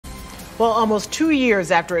Well, almost 2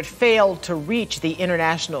 years after it failed to reach the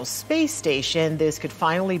International Space Station, this could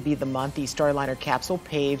finally be the month the Starliner capsule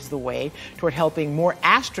paves the way toward helping more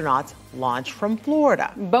astronauts launch from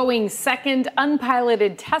Florida. Boeing's second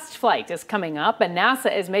unpiloted test flight is coming up, and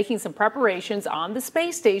NASA is making some preparations on the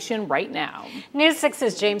space station right now. News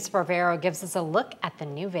 6's James Sparvero gives us a look at the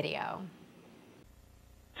new video.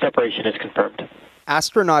 Separation is confirmed.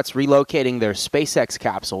 Astronauts relocating their SpaceX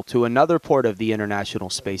capsule to another port of the International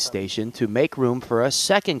Space Station to make room for a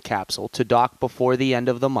second capsule to dock before the end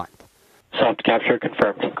of the month. Soft capture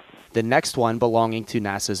confirmed. The next one belonging to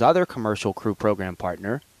NASA's other commercial crew program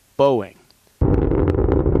partner, Boeing.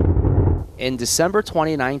 In December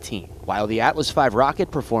 2019, while the Atlas V rocket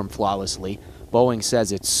performed flawlessly, Boeing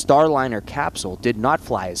says its Starliner capsule did not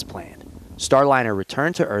fly as planned. Starliner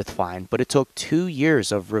returned to Earth fine, but it took 2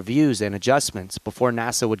 years of reviews and adjustments before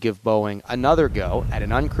NASA would give Boeing another go at an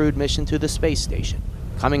uncrewed mission to the space station,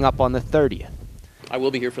 coming up on the 30th. I will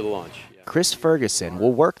be here for the launch. Chris Ferguson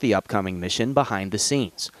will work the upcoming mission behind the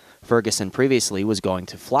scenes. Ferguson previously was going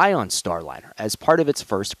to fly on Starliner as part of its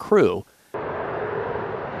first crew.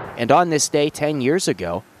 And on this day 10 years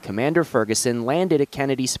ago, Commander Ferguson landed at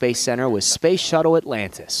Kennedy Space Center with Space Shuttle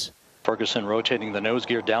Atlantis. Ferguson rotating the nose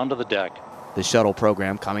gear down to the deck. The shuttle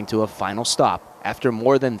program coming to a final stop after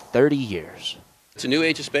more than 30 years. It's a new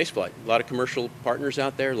age of spaceflight. A lot of commercial partners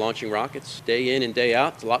out there launching rockets day in and day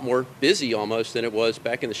out. It's a lot more busy almost than it was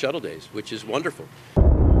back in the shuttle days, which is wonderful.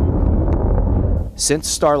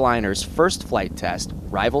 Since Starliner's first flight test,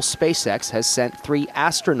 rival SpaceX has sent 3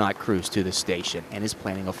 astronaut crews to the station and is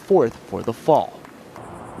planning a 4th for the fall.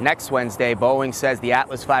 Next Wednesday, Boeing says the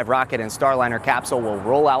Atlas V rocket and Starliner capsule will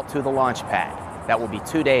roll out to the launch pad. That will be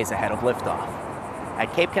 2 days ahead of liftoff.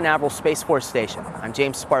 At Cape Canaveral Space Force Station, I'm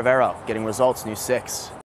James Sparvero, getting Results News 6.